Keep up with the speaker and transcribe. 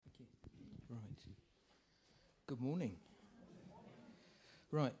Good morning.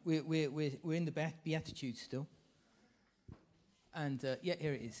 Right, we're in the Beatitudes still. And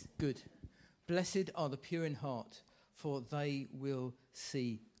here it is. Good. Blessed are the pure in heart, for they will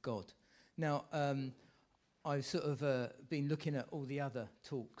see God. Now, I've sort of been looking at all the other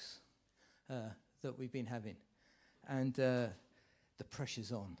talks that we've been having. And the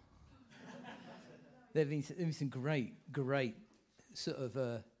pressure's on. There have been some great sort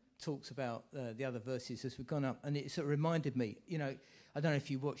of talks about the other verses as we've gone up, and it sort of reminded me, I don't know if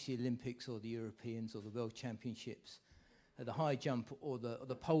you watch the Olympics or the Europeans or the World Championships, the high jump or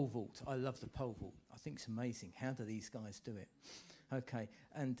the pole vault. I love the pole vault. I think it's amazing. How do these guys do it? Okay,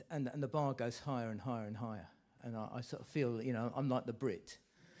 and the bar goes higher and higher and higher, and I sort of feel, I'm like the Brit,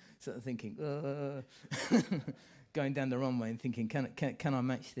 sort of thinking, going down the runway and thinking, can I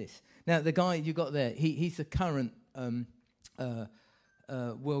match this? Now, the guy you got there, he's the current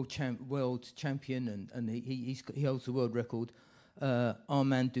world champion, and he holds the world record.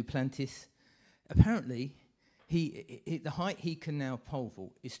 Armand Duplantis. Apparently, the height he can now pole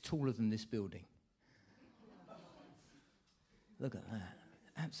vault is taller than this building. Look at that!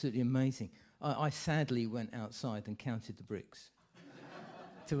 Absolutely amazing. I sadly went outside and counted the bricks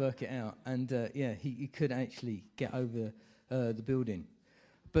to work it out, and he could actually get over the building.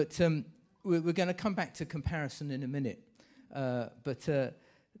 But we're going to come back to comparison in a minute. But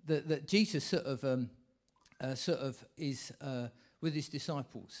that Jesus sort of is with his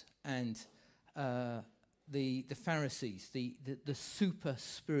disciples and the Pharisees, the super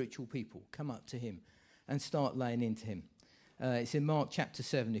spiritual people, come up to him and start laying into him. It's in Mark chapter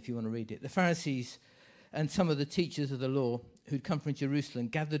 7 if you want to read it. The Pharisees and some of the teachers of the law who'd come from Jerusalem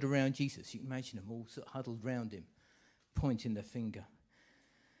gathered around Jesus. You can imagine them all sort of huddled round him, pointing their finger.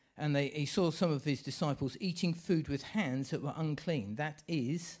 And he saw some of his disciples eating food with hands that were unclean. That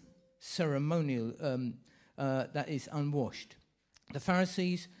is ceremonial, that is unwashed. The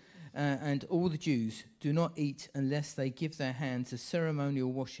Pharisees and all the Jews do not eat unless they give their hands a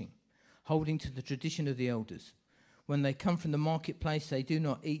ceremonial washing, holding to the tradition of the elders. When they come from the marketplace, they do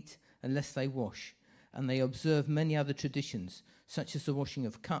not eat unless they wash, and they observe many other traditions, such as the washing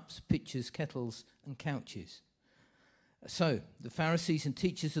of cups, pitchers, kettles, and couches. So the Pharisees and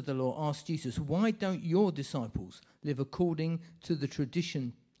teachers of the law asked Jesus, "Why don't your disciples live according to the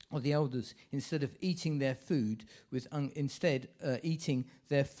tradition of the elders instead of eating their food with eating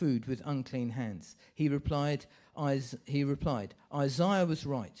their food with unclean hands?" He replied, "Isaiah was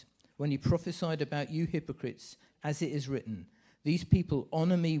right when he prophesied about you hypocrites, as it is written, 'These people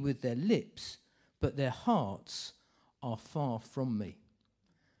honor me with their lips, but their hearts are far from me.'"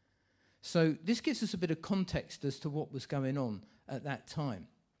 So this gives us a bit of context as to what was going on at that time.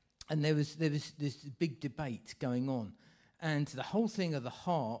 And there was this big debate going on. And the whole thing of the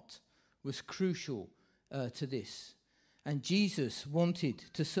heart was crucial to this. And Jesus wanted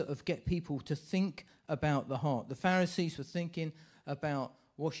to sort of get people to think about the heart. The Pharisees were thinking about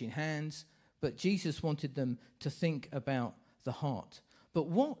washing hands, but Jesus wanted them to think about the heart. But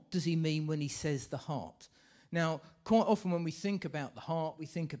what does he mean when he says the heart? Now, quite often when we think about the heart, we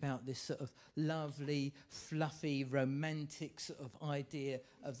think about this sort of lovely, fluffy, romantic sort of idea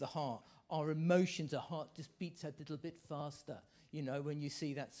of the heart. Our emotions, our heart just beats a little bit faster, when you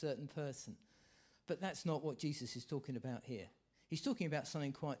see that certain person. But that's not what Jesus is talking about here. He's talking about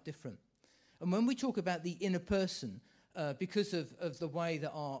something quite different. And when we talk about the inner person, because of the way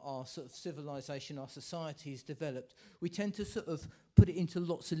that our sort of civilization, our society is developed, we tend to sort of put it into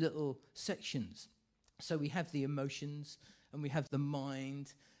lots of little sections. So we have the emotions, and we have the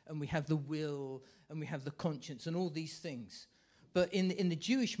mind, and we have the will, and we have the conscience, and all these things. But in the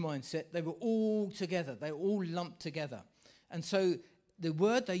Jewish mindset, they were all together. They were all lumped together. And so the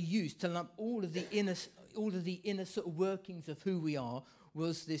word they used to lump all of the inner sort of workings of who we are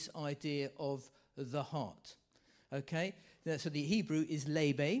was this idea of the heart. Okay? So the Hebrew is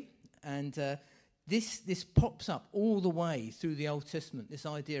lebe, and This pops up all the way through the Old Testament. This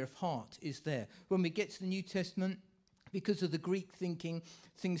idea of heart is there. When we get to the New Testament, because of the Greek thinking,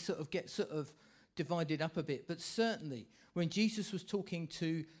 things get divided up a bit. But certainly, when Jesus was talking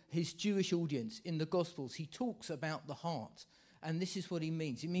to his Jewish audience in the Gospels, he talks about the heart. And this is what he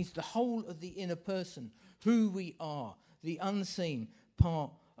means. It means the whole of the inner person, who we are, the unseen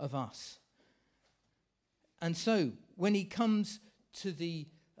part of us. And so, when he comes to the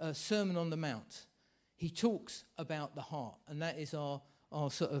Sermon on the Mount, he talks about the heart, and that is our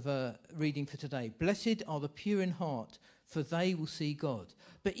sort of reading for today. Blessed are the pure in heart, for they will see God.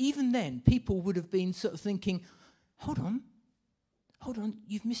 But even then, people would have been sort of thinking, hold on,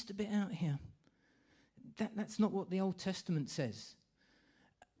 you've missed a bit out here. That's not what the Old Testament says.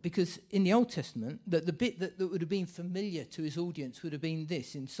 because in the Old Testament, the bit that would have been familiar to his audience would have been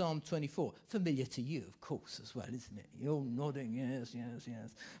this in Psalm 24. Familiar to you, of course, as well, isn't it? You're all nodding, yes, yes, yes.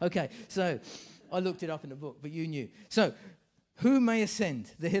 Okay, so I looked it up in the book, but you knew. So, who may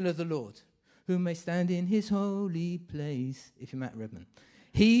ascend the hill of the Lord? Who may stand in his holy place? If you're Matt Redman.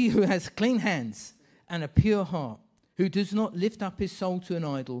 He who has clean hands and a pure heart, who does not lift up his soul to an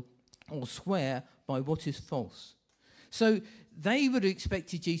idol or swear by what is false. So they would have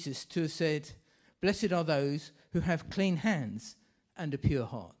expected Jesus to have said, blessed are those who have clean hands and a pure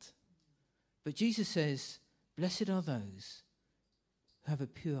heart. But Jesus says, blessed are those who have a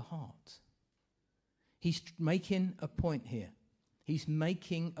pure heart. He's making a point here. He's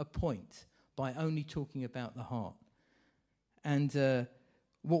making a point by only talking about the heart. And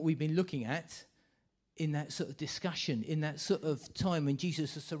what we've been looking at in that sort of discussion, in that sort of time when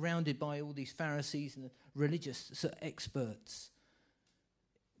Jesus was surrounded by all these Pharisees and religious sort of experts,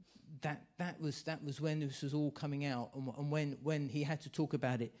 that was when this was all coming out, and when he had to talk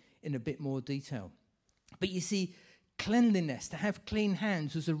about it in a bit more detail. But you see, cleanliness, to have clean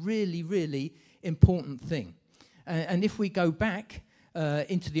hands, was a really, really important thing. And if we go back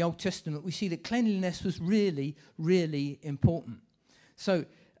into the Old Testament, we see that cleanliness was really, really important. So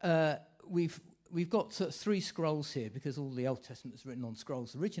we've got sort of 3 scrolls here, because all the Old Testament was written on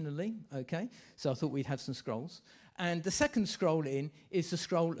scrolls originally, okay? So I thought we'd have some scrolls. And the second scroll in is the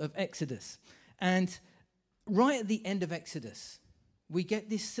scroll of Exodus. And right at the end of Exodus, we get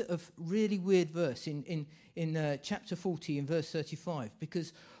this sort of really weird verse in chapter 40 in verse 35,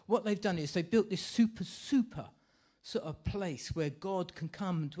 because what they've done is they built this super sort of place where God can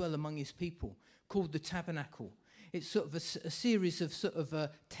come and dwell among his people, called the tabernacle. It's sort of a series of sort of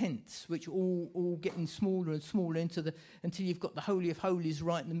tents, which all getting smaller and smaller until you've got the Holy of Holies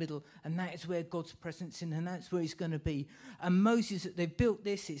right in the middle, and that is where God's presence is, and that's where he's going to be. And Moses, they've built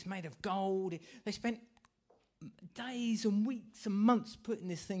this, it's made of gold. They spent days and weeks and months putting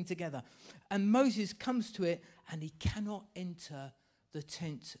this thing together. And Moses comes to it, and he cannot enter the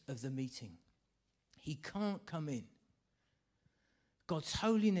tent of the meeting. He can't come in. God's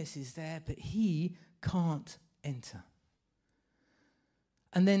holiness is there, but he can't enter.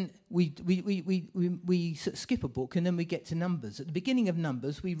 And then we sort of skip a book, and then we get to Numbers. At the beginning of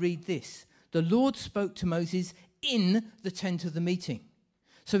Numbers, we read this: the Lord spoke to Moses in the tent of the meeting.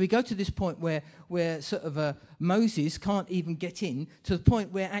 So we go to this point where sort of Moses can't even get in, to the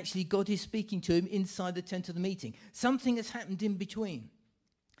point where actually God is speaking to him inside the tent of the meeting. Something has happened in between.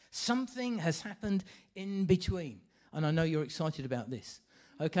 Something has happened in between. And I know you're excited about this.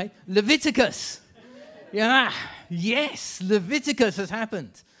 Okay? Leviticus. Yeah, yes, Leviticus has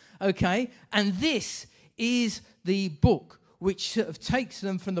happened, okay? And this is the book which sort of takes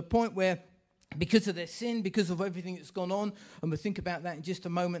them from the point where, because of their sin, because of everything that's gone on, and we'll think about that in just a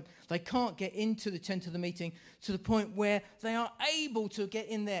moment, they can't get into the tent of the meeting, to the point where they are able to get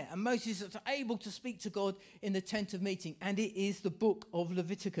in there. And Moses is able to speak to God in the tent of meeting, and it is the book of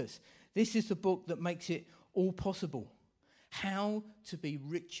Leviticus. This is the book that makes it all possible. How to be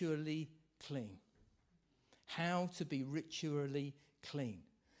ritually clean. How to be ritually clean.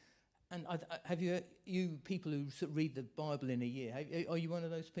 And have you people who sort of read the Bible in a year, are you one of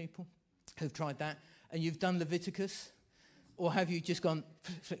those people who've tried that? And you've done Leviticus? Or have you just gone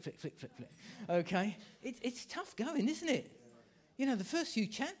flick? Okay? It's tough going, isn't it? You know, the first few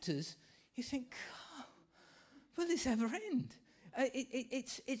chapters, you think, oh, will this ever end?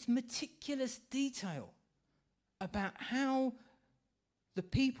 It's meticulous detail about how the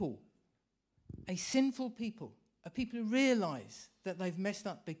people, a sinful people, a people who realise that they've messed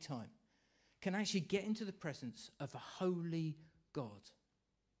up big time, can actually get into the presence of a holy God.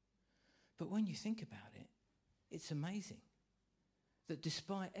 But when you think about it, it's amazing that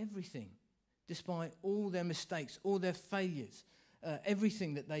despite everything, despite all their mistakes, all their failures,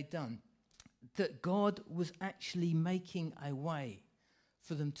 everything that they'd done, that God was actually making a way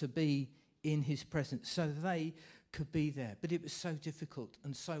for them to be in his presence so they could be there. But it was so difficult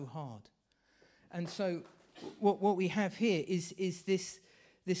and so hard. And so what we have here is this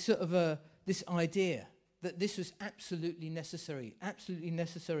sort of this idea that this was absolutely necessary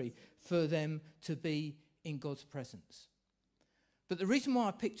for them to be in God's presence. But the reason why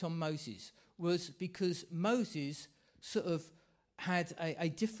I picked on Moses was because Moses sort of had a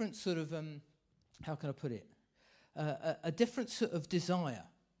different sort of, how can I put it, a different sort of desire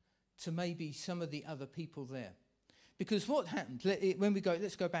to maybe some of the other people there. Because what happened,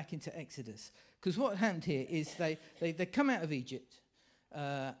 let's go back into Exodus. Because what happened here is they come out of Egypt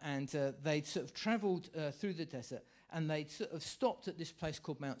and they'd sort of travelled through the desert, and they'd sort of stopped at this place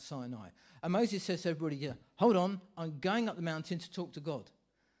called Mount Sinai. And Moses says to everybody, hold on, I'm going up the mountain to talk to God.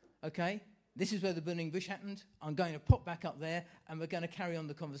 Okay? This is where the burning bush happened. I'm going to pop back up there, and we're going to carry on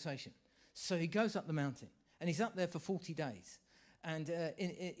the conversation. So he goes up the mountain, and he's up there for 40 days. And,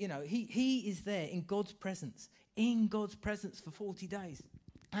 he is there in God's presence for 40 days.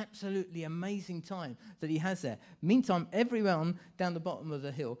 Absolutely amazing time that he has there. Meantime, everyone down the bottom of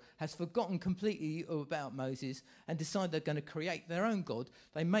the hill has forgotten completely about Moses and decide they're going to create their own God.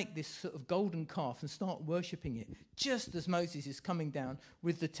 They make this sort of golden calf and start worshipping it, just as Moses is coming down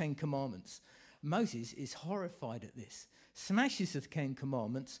with the 10 Commandments. Moses is horrified at this, smashes the 10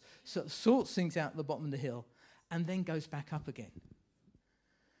 Commandments, sort of sorts things out at the bottom of the hill, and then goes back up again.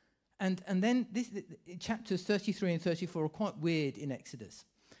 And then chapters 33 and 34 are quite weird in Exodus,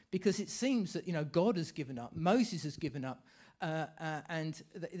 because it seems that, God has given up, Moses has given up, and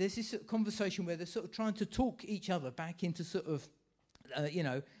there's this sort of conversation where they're sort of trying to talk each other back into sort of,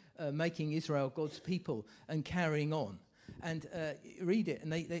 making Israel God's people and carrying on. And read it,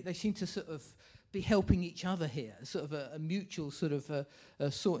 and they seem to sort of be helping each other here, sort of a mutual sort of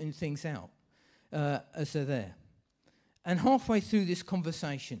sorting things out as they're there. And halfway through this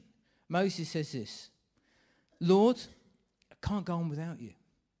conversation, Moses says this: Lord, I can't go on without you.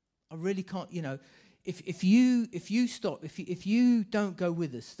 I really can't, if you stop, if you don't go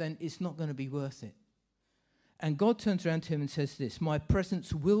with us, then it's not going to be worth it. And God turns around to him and says this: my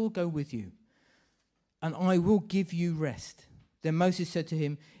presence will go with you, and I will give you rest. Then Moses said to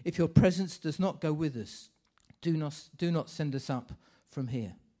him, if your presence does not go with us, do not send us up from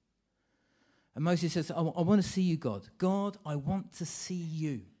here. And Moses says, I want to see you, God. God, I want to see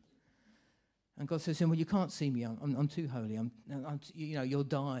you. And God says to him, well, you can't see me. I'm too holy. You'll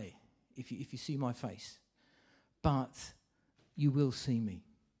die if you see my face. But you will see me.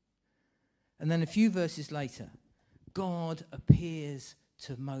 And then a few verses later, God appears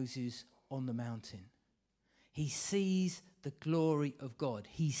to Moses on the mountain. He sees the glory of God.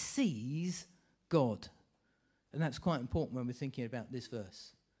 He sees God. And that's quite important when we're thinking about this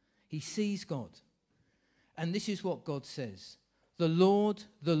verse. He sees God. And this is what God says: the Lord,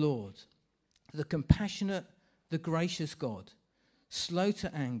 the compassionate, the gracious God, slow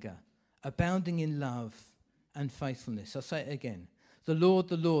to anger, abounding in love and faithfulness. I'll say it again. The Lord,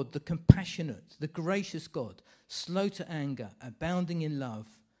 the compassionate, the gracious God, slow to anger, abounding in love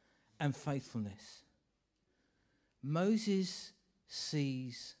and faithfulness. Moses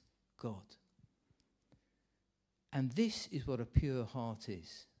sees God. And this is what a pure heart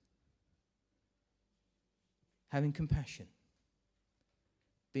is. Having compassion,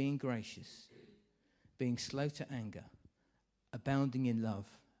 being gracious, being slow to anger, abounding in love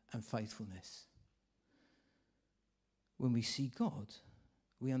and faithfulness. When we see God,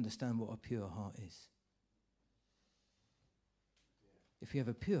 we understand what a pure heart is. If we have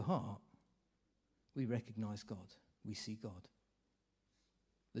a pure heart, we recognize God. We see God.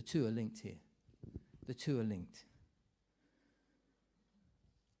 The two are linked here. The two are linked.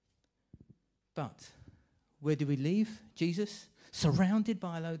 But where do we leave Jesus? Surrounded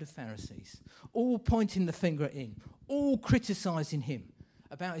by a load of Pharisees, all pointing the finger at him, all criticizing him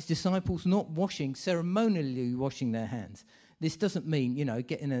about his disciples not ceremonially washing their hands. This doesn't mean,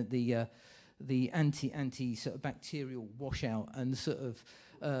 getting the anti sort of bacterial washout and sort of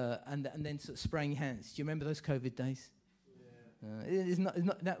and then sort of spraying hands. Do you remember those COVID days? Yeah.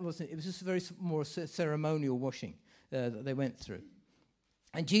 It was just very more ceremonial washing that they went through.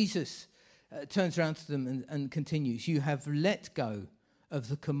 And Jesus turns around to them and continues, you have let go of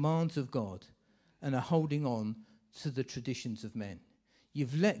the commands of God and are holding on to the traditions of men.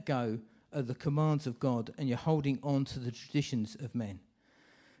 You've let go of the commands of God and you're holding on to the traditions of men.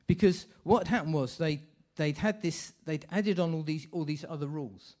 Because what happened was they'd added on all these other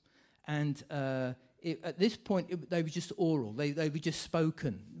rules. And at this point, they were just oral. They were just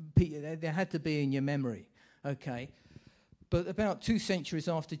spoken. They had to be in your memory, okay? But about 2 centuries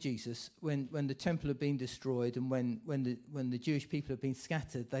after Jesus, when the temple had been destroyed and when the Jewish people had been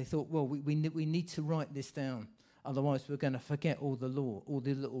scattered, they thought, well, we need to write this down. Otherwise, we're going to forget all the law, all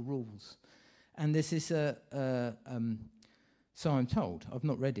the little rules. And there's this, so I'm told, I've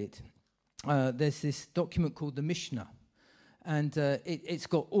not read it, there's this document called the Mishnah. And it's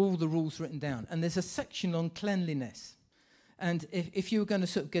got all the rules written down. And there's a section on cleanliness. And if you were going to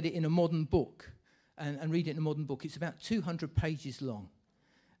sort of get it in a modern book and read it in a modern book, it's about 200 pages long.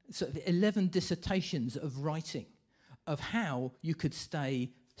 So 11 dissertations of writing of how you could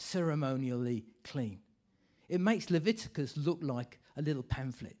stay ceremonially clean. It makes Leviticus look like a little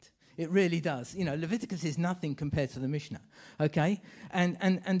pamphlet. It really does. Leviticus is nothing compared to the Mishnah. Okay?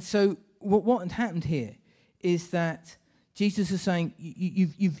 And so what had happened here is that Jesus is saying,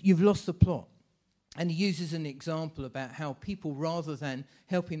 you've lost the plot. And he uses an example about how people, rather than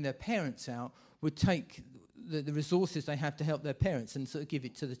helping their parents out, would take the resources they have to help their parents and sort of give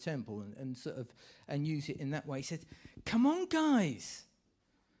it to the temple and use it in that way. He said, come on, guys.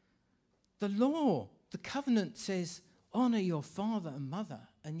 The law, the covenant says, honour your father and mother,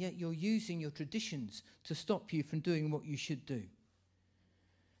 and yet you're using your traditions to stop you from doing what you should do.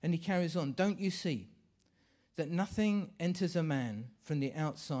 And he carries on, don't you see that nothing enters a man from the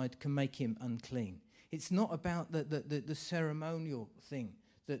outside can make him unclean? It's not about the ceremonial thing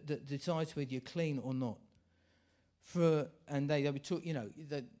that decides whether you're clean or not. And they would talk,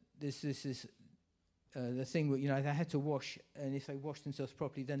 that this is the thing where, they had to wash, and if they washed themselves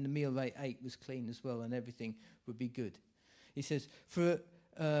properly, then the meal they ate was clean as well, and everything would be good. He says,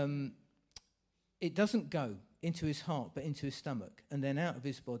 it doesn't go into his heart, but into his stomach, and then out of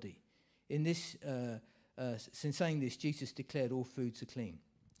his body. In saying this, Jesus declared all foods are clean.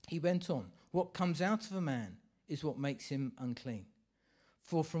 He went on, what comes out of a man is what makes him unclean.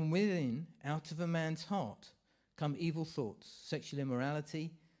 For from within, out of a man's heart, come evil thoughts, sexual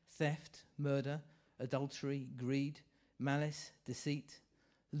immorality, theft, murder, adultery, greed, malice, deceit,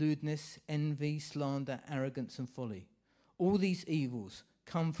 lewdness, envy, slander, arrogance, and folly. All these evils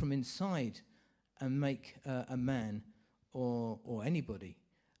come from inside and make a man or anybody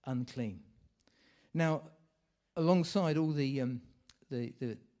unclean. Now, alongside all the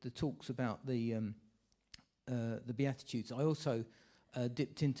talks about the Beatitudes, I also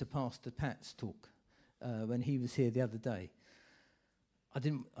dipped into Pastor Pat's talk when he was here the other day. I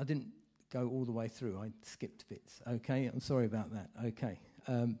didn't go all the way through. I skipped bits. Okay, I'm sorry about that. Okay,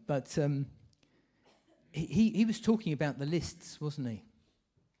 but he was talking about the lists, wasn't he?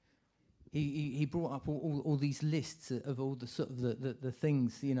 He brought up all these lists of all the sort of the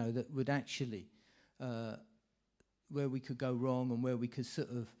things that would actually where we could go wrong and where we could sort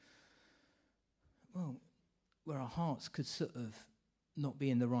of where our hearts could sort of not be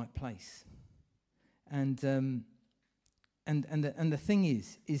in the right place. And the thing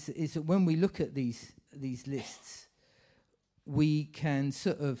is that when we look at these lists, we can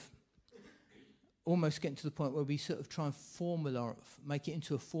sort of almost get to the point where we sort of try and make it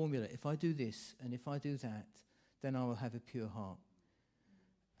into a formula. If I do this and if I do that, then I will have a pure heart.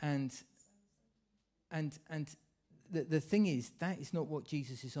 And the thing is, that is not what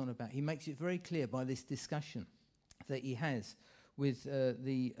Jesus is on about. He makes it very clear by this discussion that he has with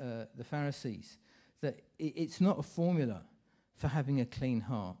the Pharisees that it's not a formula for having a clean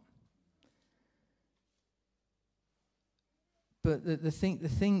heart. But the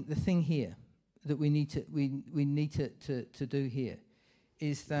thing here that we need to do here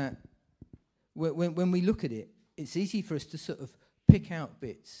is that when we look at it, it's easy for us to sort of pick out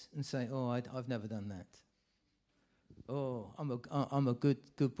bits and say, "Oh, I've never done that. Oh, I'm a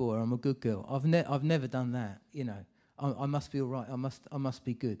good boy. I'm a good girl. I've never done that. I must be all right. I must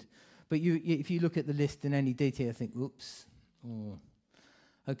be good." But if you look at the list in any detail, I think, "Oops, oh,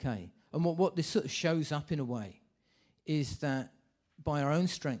 okay." And what this sort of shows up in a way is that by our own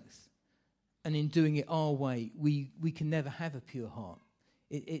strength and in doing it our way, we can never have a pure heart.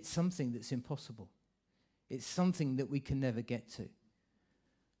 It's something that's impossible. It's something that we can never get to.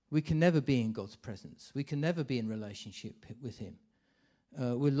 We can never be in God's presence. We can never be in relationship with him.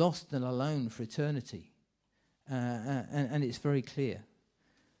 We're lost and alone for eternity. And it's very clear.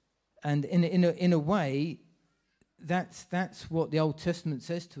 And in a way, that's what the Old Testament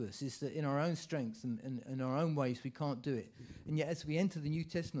says to us, is that in our own strength and in our own ways we can't do it. And yet as we enter the New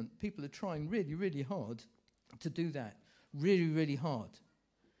Testament, people are trying really, really hard to do that. Really, really hard.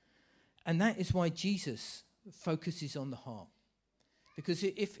 And that is why Jesus focuses on the heart. Because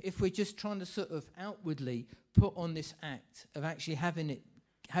if we're just trying to sort of outwardly put on this act of actually having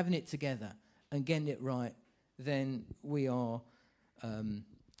it together and getting it right, then we are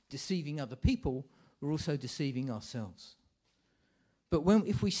deceiving other people. We're also deceiving ourselves. But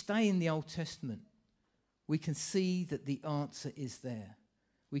if we stay in the Old Testament, we can see that the answer is there.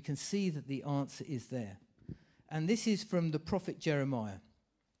 We can see that the answer is there. And this is from the prophet Jeremiah.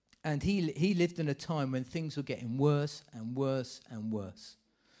 And he lived in a time when things were getting worse and worse and worse.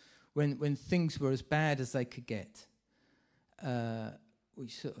 When things were as bad as they could get.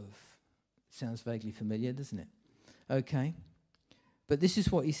 Which sort of sounds vaguely familiar, doesn't it? Okay. But this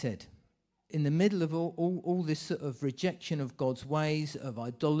is what he said. In the middle of all this sort of rejection of God's ways, of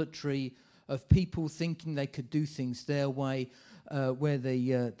idolatry, of people thinking they could do things their way, where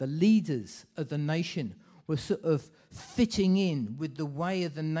the leaders of the nation were sort of fitting in with the way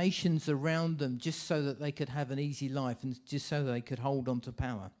of the nations around them just so that they could have an easy life and just so they could hold on to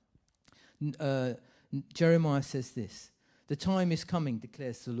power. Jeremiah says this, "The time is coming,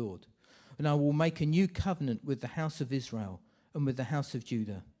 declares the Lord, And I will make a new covenant with the house of Israel and with the house of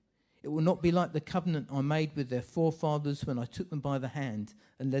Judah. It will not be like the covenant I made with their forefathers when I took them by the hand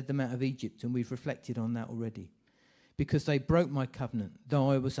and led them out of Egypt. And we've reflected on that already. Because they broke my covenant, though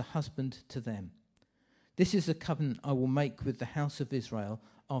I was a husband to them. This is the covenant I will make with the house of Israel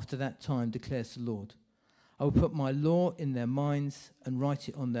after that time, declares the Lord. I will put my law in their minds and write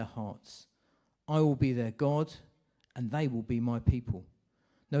it on their hearts. I will be their God, and they will be my people.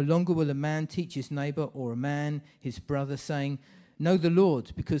 No longer will a man teach his neighbour or a man his brother, saying, know the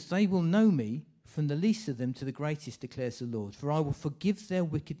Lord, because they will know me from the least of them to the greatest, declares the Lord. For I will forgive their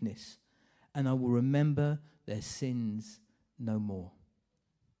wickedness, and I will remember their sins no more.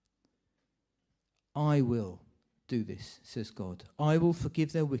 I will do this, says God. I will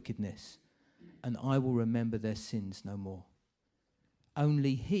forgive their wickedness, and I will remember their sins no more.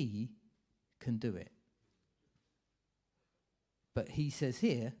 Only He can do it. But He says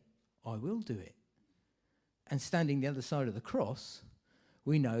here, I will do it. And standing the other side of the cross,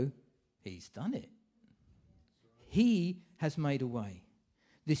 we know He's done it. He has made a way.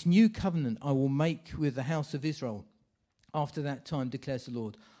 This new covenant I will make with the house of Israel after that time, declares the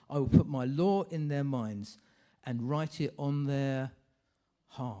Lord. I will put my law in their minds and write it on their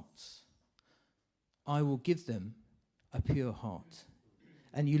hearts. I will give them a pure heart.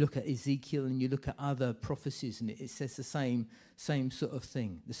 And you look at Ezekiel and you look at other prophecies and it says the same sort of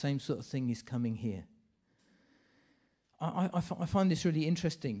thing. The same sort of thing is coming here. I find this really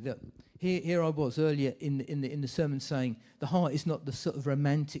interesting that here I was earlier in the sermon saying the heart is not the sort of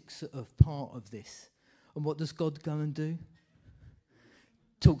romantic sort of part of this. And what does God go and do?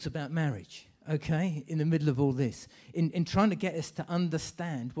 Talks about marriage, okay, in the middle of all this. In trying to get us to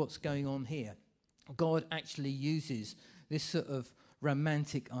understand what's going on here, God actually uses this sort of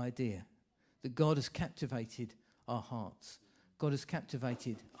romantic idea that God has captivated our hearts. God has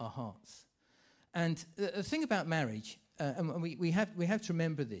captivated our hearts. And the thing about marriage, and we have to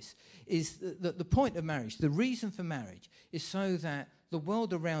remember this, is that the point of marriage, the reason for marriage, is so that the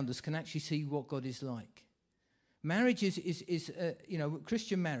world around us can actually see what God is like. Marriage is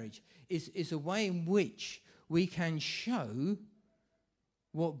Christian marriage is a way in which we can show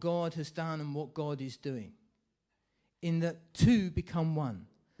what God has done and what God is doing. In that two become one.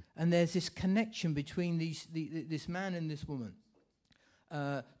 And there's this connection between this man and this woman.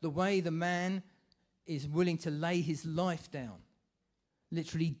 The way the man is willing to lay his life down,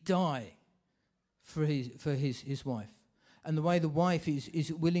 literally die for his wife. And the way the wife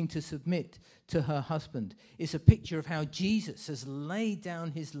is willing to submit to her husband is a picture of how Jesus has laid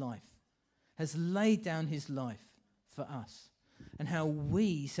down his life for us. And how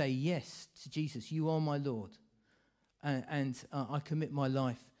we say yes to Jesus. You are my Lord. And I commit my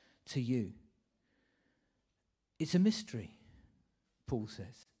life to you. It's a mystery, Paul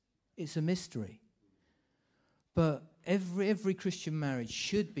says. It's a mystery. But every Christian marriage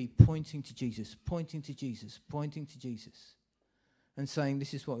should be pointing to Jesus, pointing to Jesus, pointing to Jesus. And saying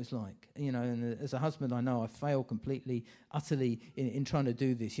this is what it's like. You know, and as a husband, I know I fail completely, utterly in trying to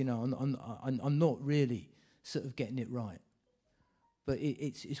do this. You know, I'm not really sort of getting it right. But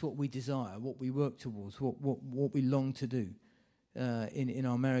it's what we desire, what we work towards, what we long to do in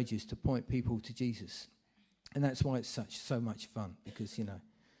our marriages, to point people to Jesus. And that's why it's so much fun, because, you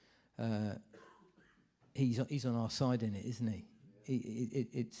know, he's on our side in it, isn't he?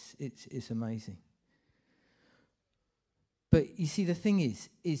 It's amazing. But you see, the thing is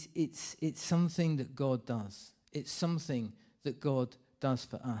it's something that God does. It's something that God does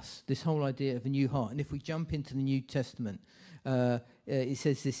for us. This whole idea of a new heart. And if we jump into the New Testament, it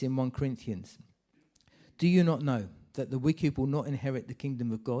says this in 1 Corinthians. Do you not know that the wicked will not inherit the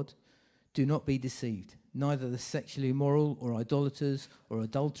kingdom of God? Do not be deceived. Neither the sexually immoral or idolaters or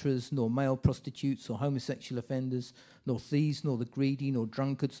adulterers, nor male prostitutes or homosexual offenders, nor thieves, nor the greedy, nor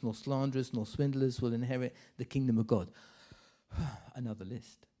drunkards, nor slanderers, nor swindlers will inherit the kingdom of God. Another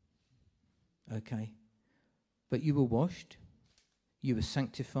list. Okay. But you were washed, you were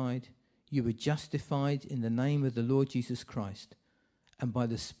sanctified, you were justified in the name of the Lord Jesus Christ and by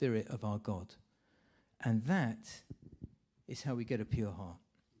the Spirit of our God. And that is how we get a pure heart.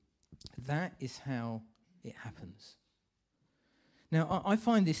 That is how it happens. Now, I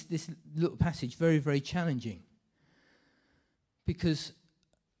find this little passage very, very challenging, because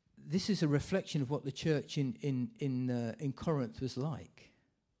this is a reflection of what the church in Corinth was like.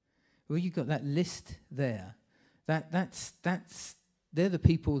 Well, you've got that list there. They're the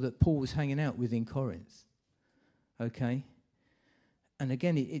people that Paul was hanging out with in Corinth. Okay? And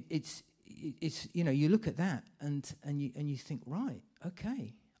again, it's you know, you look at that and you think, right,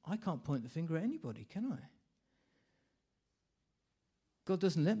 okay, I can't point the finger at anybody, can I? God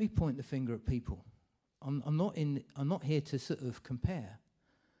doesn't let me point the finger at people. I'm not here to sort of compare.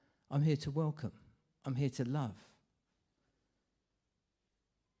 I'm here to welcome. I'm here to love.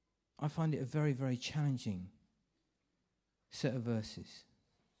 I find it a very, very challenging set of verses.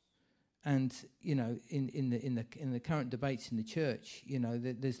 And you know, in the current debates in the church, you know,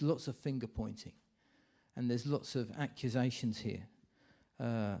 there's lots of finger pointing, and there's lots of accusations here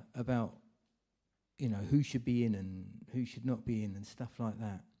about, you know, who should be in and who should not be in and stuff like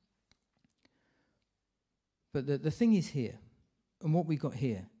that. But the thing is here, and what we got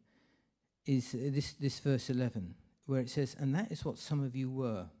here is this verse 11, where it says, "And that is what some of you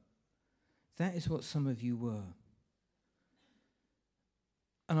were." That is what some of you were.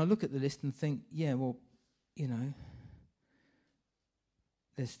 And I look at the list and think, yeah, well, you know,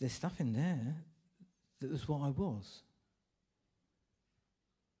 there's stuff in there that was what I was.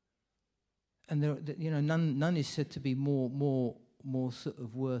 And there, you know, none is said to be more sort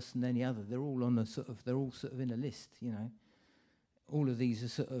of worse than any other. They're all sort of in a list, you know. All of these are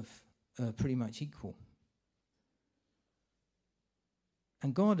sort of pretty much equal.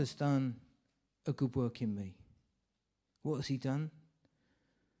 And God has done a good work in me. What has he done?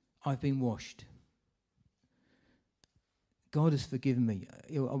 I've been washed. God has forgiven me.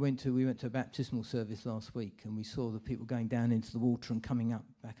 We went to a baptismal service last week, and we saw the people going down into the water and coming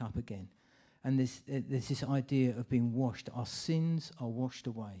back up again. And there's this idea of being washed. Our sins are washed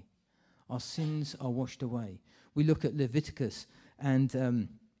away. Our sins are washed away. We look at Leviticus, and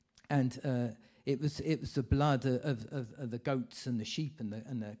it was the blood of the goats and the sheep and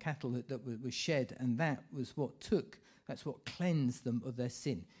the cattle that was shed, and that's what cleansed them of their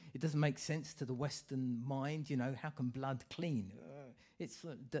sin. It doesn't make sense to the Western mind, you know. How can blood clean?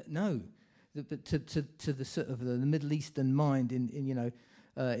 But to the sort of the Middle Eastern mind,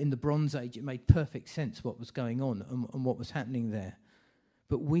 in the Bronze Age, it made perfect sense what was going on and what was happening there.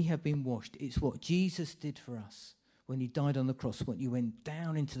 But we have been washed. It's what Jesus did for us when he died on the cross, when he went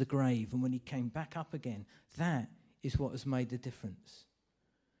down into the grave, and when he came back up again. That is what has made the difference.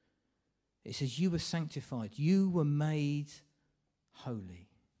 It says you were sanctified. You were made holy.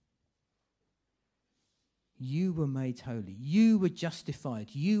 You were made holy. You were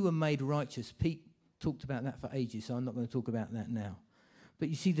justified. You were made righteous. Pete talked about that for ages, so I'm not going to talk about that now. But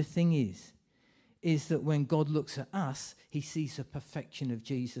you see, the thing is that when God looks at us, he sees the perfection of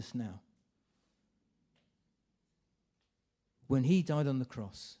Jesus now. When he died on the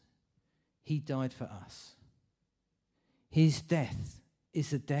cross, he died for us. His death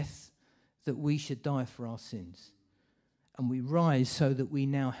is a death that we should die for our sins. And we rise so that we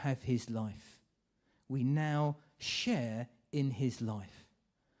now have his life. We now share in his life.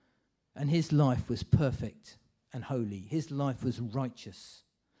 And his life was perfect and holy. His life was righteous.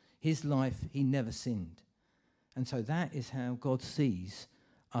 His life, he never sinned. And so that is how God sees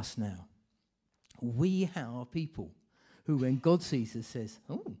us now. We are people who, when God sees us, says,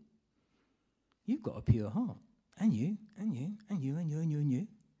 oh, you've got a pure heart. And you, and you, and you, and you, and you, and you.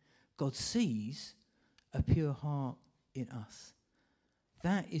 God sees a pure heart in us.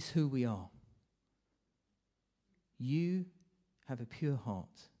 That is who we are. You have a pure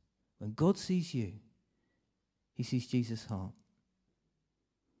heart. When God sees you, he sees Jesus' heart.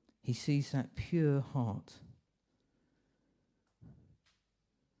 He sees that pure heart.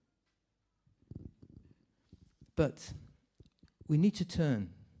 But we need to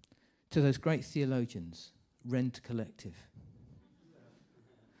turn to those great theologians, Rent Collective.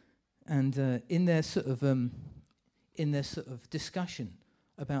 And in their sort of discussion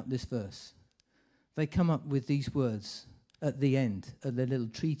about this verse, they come up with these words at the end of their little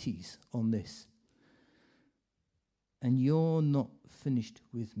treatise on this. And you're not finished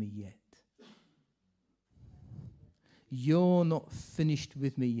with me yet. You're not finished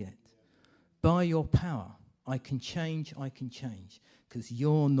with me yet. By your power, I can change, because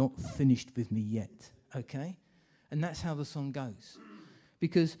you're not finished with me yet. Okay? And that's how the song goes.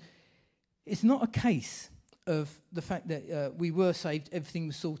 Because it's not a case of the fact that we were saved, everything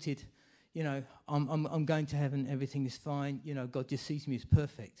was sorted, you know, I'm going to heaven, everything is fine, you know, God just sees me as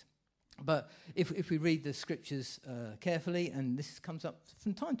perfect. But if we read the scriptures carefully, and this comes up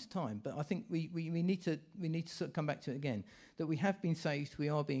from time to time, but I think we need to sort of come back to it again, that we have been saved, we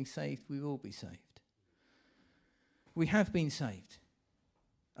are being saved, we will be saved. We have been saved.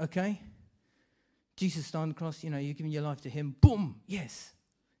 Okay? Jesus died on the cross, you know, you're giving your life to him, boom, yes.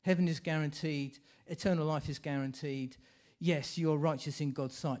 Heaven is guaranteed, eternal life is guaranteed. Yes, you're righteous in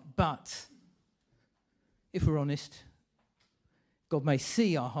God's sight, but if we're honest, God may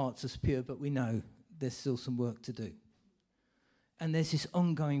see our hearts as pure, but we know there's still some work to do. And there's this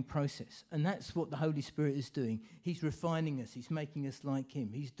ongoing process. And that's what the Holy Spirit is doing. He's refining us. He's making us like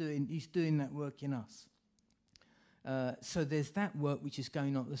him. He's doing that work in us. So there's that work which is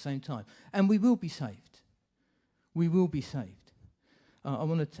going on at the same time. And we will be saved. We will be saved. I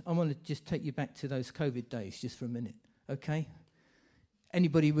want to just take you back to those COVID days just for a minute, okay?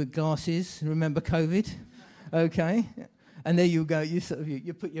 Anybody with glasses remember COVID? Okay. And there you go, you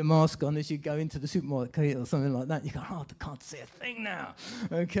put your mask on as you go into the supermarket or something like that. You go, oh, I can't see a thing now.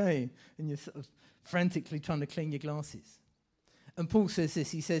 Okay. And you're sort of frantically trying to clean your glasses. And Paul says this,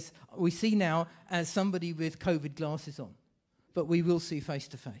 he says, we see now as somebody with COVID glasses on, but we will see face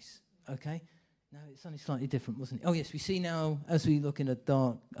to face. Okay? No, it's only slightly different, wasn't it? Oh yes, we see now as we look in a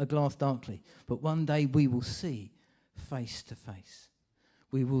glass darkly, but one day we will see face to face.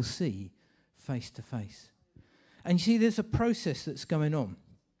 We will see face to face. And you see, there's a process that's going on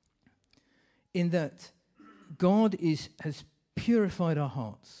in that God has purified our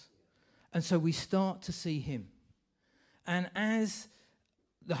hearts. And so we start to see him. And as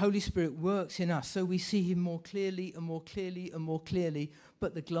the Holy Spirit works in us, so we see him more clearly and more clearly and more clearly,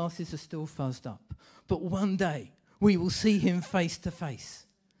 but the glasses are still fuzzed up. But one day we will see him face to face.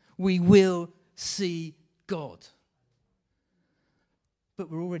 We will see God.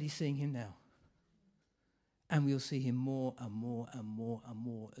 But we're already seeing him now. And we'll see him more and more and more and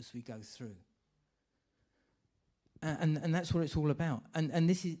more as we go through. And that's what it's all about. And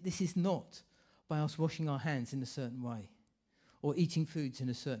this is not by us washing our hands in a certain way or eating foods in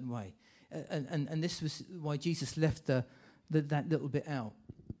a certain way. And this was why Jesus left that little bit out,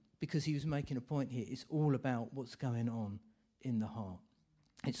 because he was making a point here. It's all about what's going on in the heart.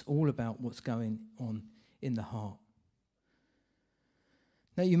 It's all about what's going on in the heart.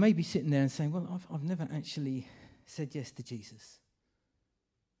 Now, you may be sitting there and saying, well, I've never actually said yes to Jesus.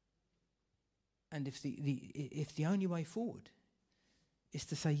 And if the only way forward is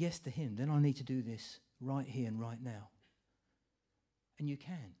to say yes to him, then I need to do this right here and right now. And you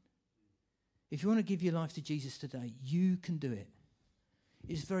can. If you want to give your life to Jesus today, you can do it.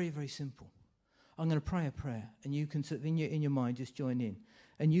 It's very, very simple. I'm going to pray a prayer, and you can, in your mind, just join in.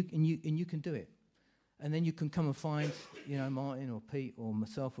 And you can do it. And then you can come and find, Martin or Pete or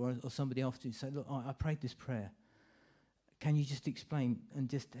myself or somebody after you and say, look, I prayed this prayer. Can you just explain and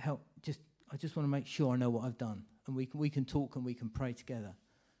just help? I just want to make sure I know what I've done. And we can talk and we can pray together.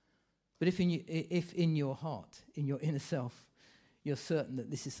 But if in your heart, in your inner self, you're certain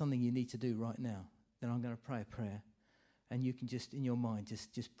that this is something you need to do right now, then I'm going to pray a prayer. And you can just, in your mind,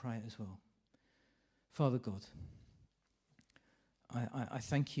 just pray it as well. Father God, I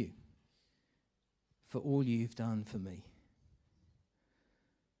thank you for all you've done for me.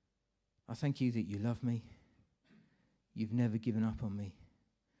 I thank you that you love me. You've never given up on me.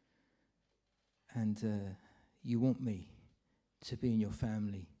 And you want me to be in your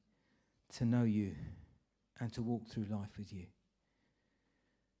family, to know you, and to walk through life with you.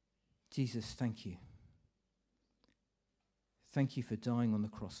 Jesus, thank you. Thank you for dying on the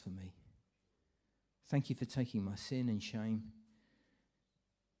cross for me. Thank you for taking my sin and shame.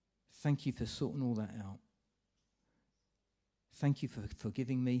 Thank you for sorting all that out. Thank you for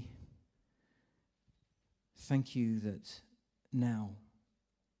forgiving me. Thank you that now,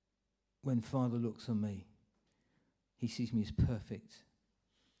 when Father looks on me, he sees me as perfect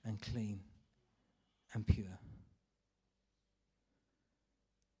and clean and pure.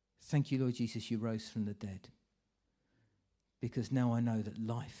 Thank you, Lord Jesus, you rose from the dead. Because now I know that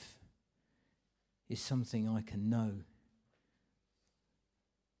life is something I can know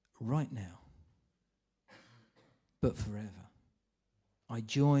right now, but forever. I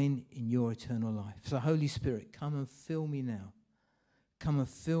join in your eternal life. So Holy Spirit, come and fill me now. Come and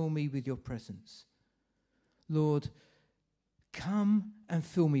fill me with your presence. Lord, come and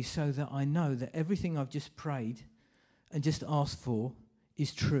fill me so that I know that everything I've just prayed and just asked for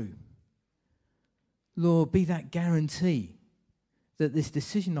is true. Lord, be that guarantee that this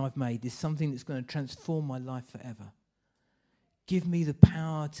decision I've made is something that's going to transform my life forever. Give me the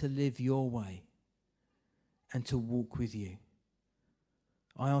power to live your way and to walk with you.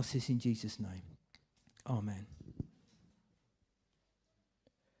 I ask this in Jesus' name. Amen.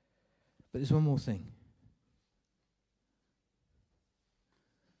 But there's one more thing.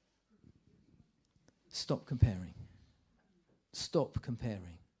 Stop comparing. Stop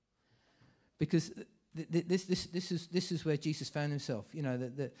comparing. Because this is where Jesus found himself. You know,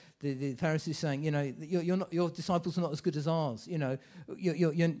 the Pharisees saying, your disciples are not as good as ours.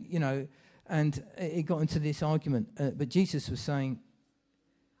 And it got into this argument. But Jesus was saying,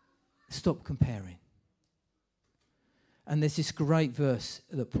 stop comparing. And there's this great verse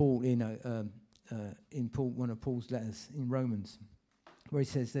that Paul, in one of Paul's letters in Romans, where he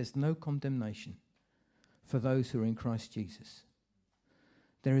says there's no condemnation for those who are in Christ Jesus.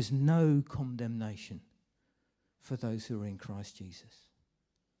 There is no condemnation for those who are in Christ Jesus.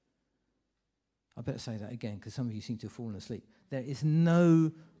 I better say that again because some of you seem to have fallen asleep. There is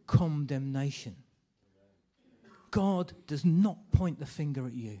no condemnation. God does not point the finger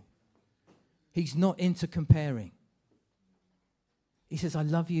at you. He's not into comparing. He says, I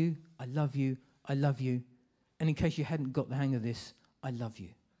love you, I love you, I love you. And in case you hadn't got the hang of this, I love you.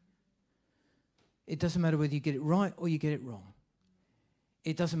 It doesn't matter whether you get it right or you get it wrong.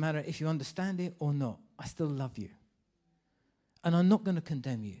 It doesn't matter if you understand it or not. I still love you. And I'm not going to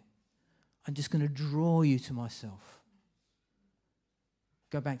condemn you. I'm just going to draw you to myself.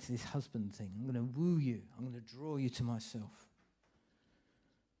 Go back to this husband thing. I'm going to woo you. I'm going to draw you to myself.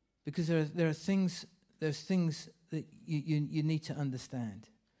 Because there's things that you need to understand.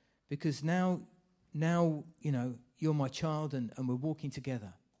 Because now you're my child and we're walking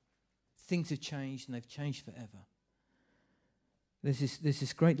together. Things have changed and they've changed forever. There's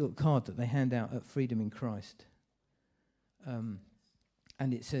this great little card that they hand out at Freedom in Christ.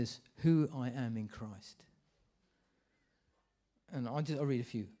 And it says, who I am in Christ. And I'll read a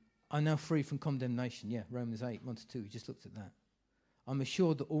few. I'm now free from condemnation. Yeah, Romans 8, 1-2. We just looked at that. I'm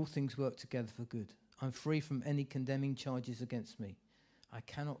assured that all things work together for good. I'm free from any condemning charges against me. I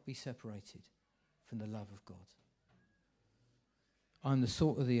cannot be separated from the love of God. I'm the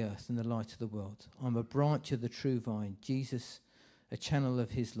salt of the earth and the light of the world. I'm a branch of the true vine. Jesus, a channel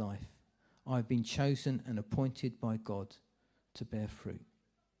of his life. I've been chosen and appointed by God to bear fruit.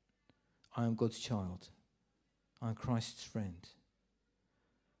 I am God's child. I'm Christ's friend.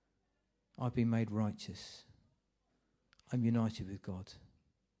 I've been made righteous. I'm united with God.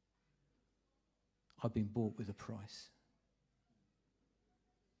 I've been bought with a price.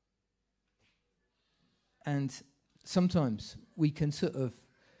 And sometimes we can sort of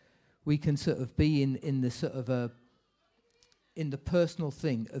be in the sort of in the personal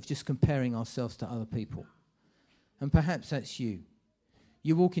thing of just comparing ourselves to other people. And perhaps that's you.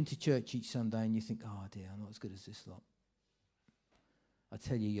 You walk into church each Sunday and you think, oh dear, I'm not as good as this lot. I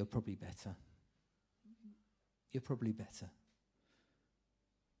tell you, you're probably better. You're probably better.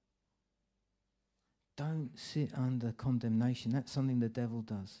 Don't sit under condemnation. That's something the devil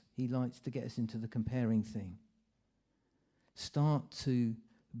does. He likes to get us into the comparing thing. Start to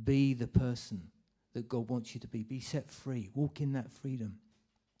be the person that God wants you to be. Be set free. Walk in that freedom.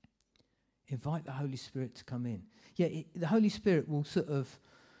 Invite the Holy Spirit to come in. Yeah, the Holy Spirit will sort of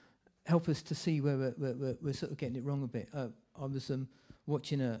help us to see where we're sort of getting it wrong a bit. I was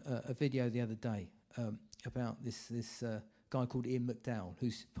watching a video the other day about this guy called Ian McDowell,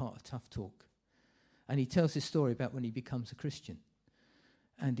 who's part of Tough Talk. And he tells this story about when he becomes a Christian.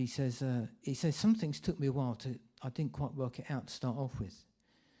 And he says some things took me a while I didn't quite work it out to start off with.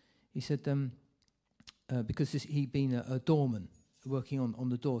 He said, because he'd been a doorman, working on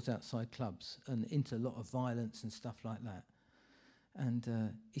the doors outside clubs and into a lot of violence and stuff like that.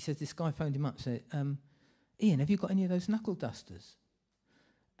 And he says this guy phoned him up and said, Ian, have you got any of those knuckle dusters?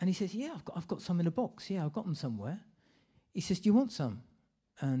 And he says, yeah, I've got some in a box. Yeah, I've got them somewhere. He says, do you want some?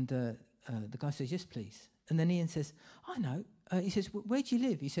 And the guy says, yes, please. And then Ian says, I know. He says, where do you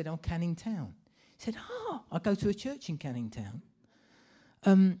live? He said, oh, Canning Town. He said, I go to a church in Canning Town.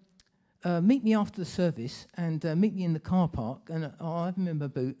 Meet me after the service and meet me in the car park and I'll have them in my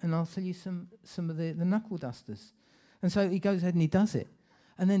boot and I'll sell you some of the knuckle dusters. And so he goes ahead and he does it.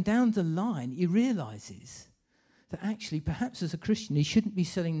 And then down the line, he realises that actually, perhaps as a Christian, he shouldn't be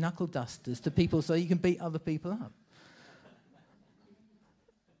selling knuckle dusters to people so he can beat other people up.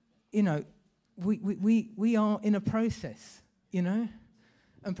 You know, we are in a process, you know.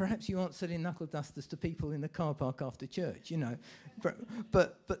 And perhaps you aren't selling knuckle dusters to people in the car park after church, you know.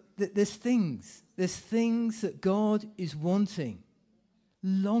 But there's things that God is wanting,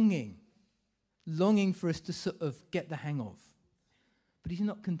 longing for us to sort of get the hang of. But he's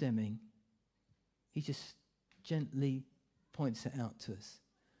not condemning. He just gently points it out to us.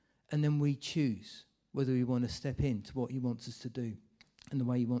 And then we choose whether we want to step into what he wants us to do and the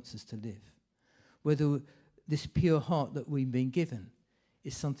way he wants us to live. Whether this pure heart that we've been given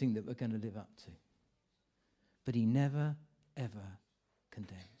is something that we're going to live up to. But he never, ever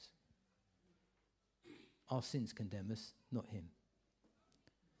condemns. Our sins condemn us, not him.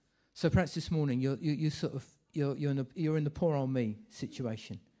 So perhaps this morning you're in the poor old me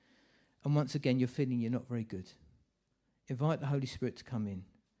situation. And once again you're feeling you're not very good. Invite the Holy Spirit to come in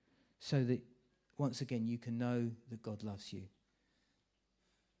so that once again you can know that God loves you.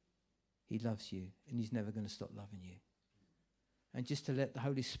 He loves you and he's never going to stop loving you. And just to let the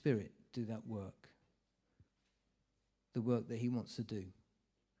Holy Spirit do that work, the work that he wants to do,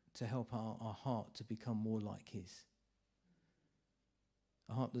 to help our heart to become more like his.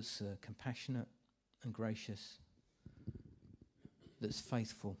 A heart that's compassionate and gracious, that's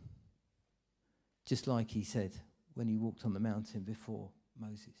faithful, just like he said when he walked on the mountain before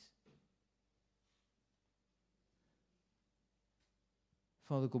Moses.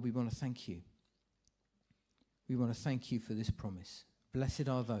 Father God, we want to thank you. We want to thank you for this promise. Blessed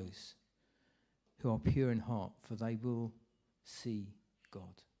are those who are pure in heart, for they will see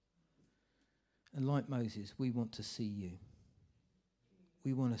God. And like Moses, we want to see you.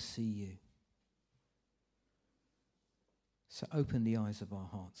 We want to see you. So open the eyes of our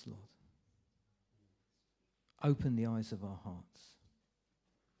hearts, Lord. Open the eyes of our hearts.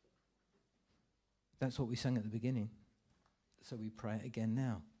 That's what we sang at the beginning. So we pray it again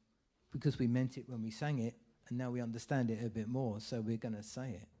now. Because we meant it when we sang it, and now we understand it a bit more, so we're going to say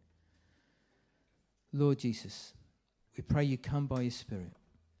it. Lord Jesus, we pray you come by your Spirit.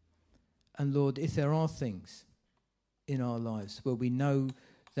 And Lord, if there are things in our lives where we know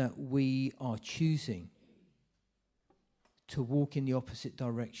that we are choosing to walk in the opposite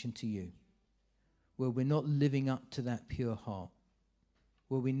direction to you, where we're not living up to that pure heart,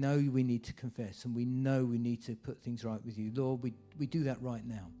 where we know we need to confess and we know we need to put things right with you, Lord, we do that right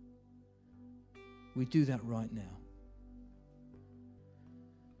now. We do that right now.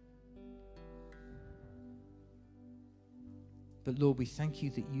 But Lord, we thank you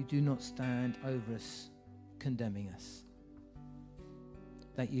that you do not stand over us, condemning us,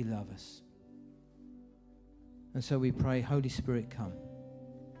 that you love us. And so we pray, Holy Spirit, come.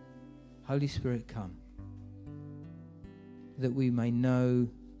 Holy Spirit, come, that we may know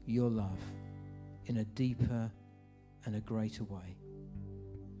your love in a deeper and a greater way.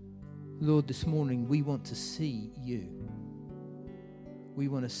 Lord, this morning we want to see you. We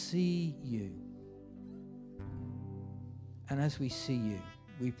want to see you. And as we see you,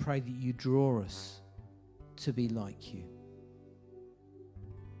 we pray that you draw us to be like you.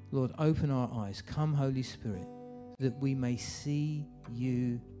 Lord, open our eyes. Come, Holy Spirit, that we may see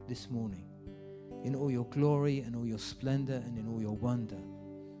you this morning in all your glory and all your splendor and in all your wonder,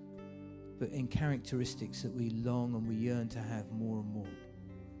 but in characteristics that we long and we yearn to have more and more.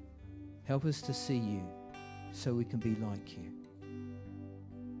 Help us to see you so we can be like you.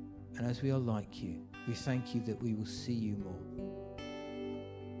 And as we are like you, we thank you that we will see you more.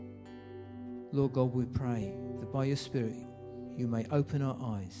 Lord God, we pray that by your Spirit you may open our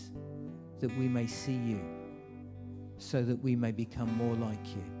eyes, that we may see you, so that we may become more like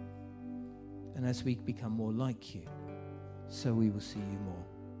you. And as we become more like you, so we will see you more.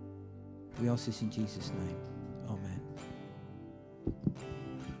 We ask this in Jesus' name. Amen.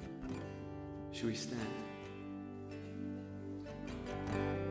 Shall we stand?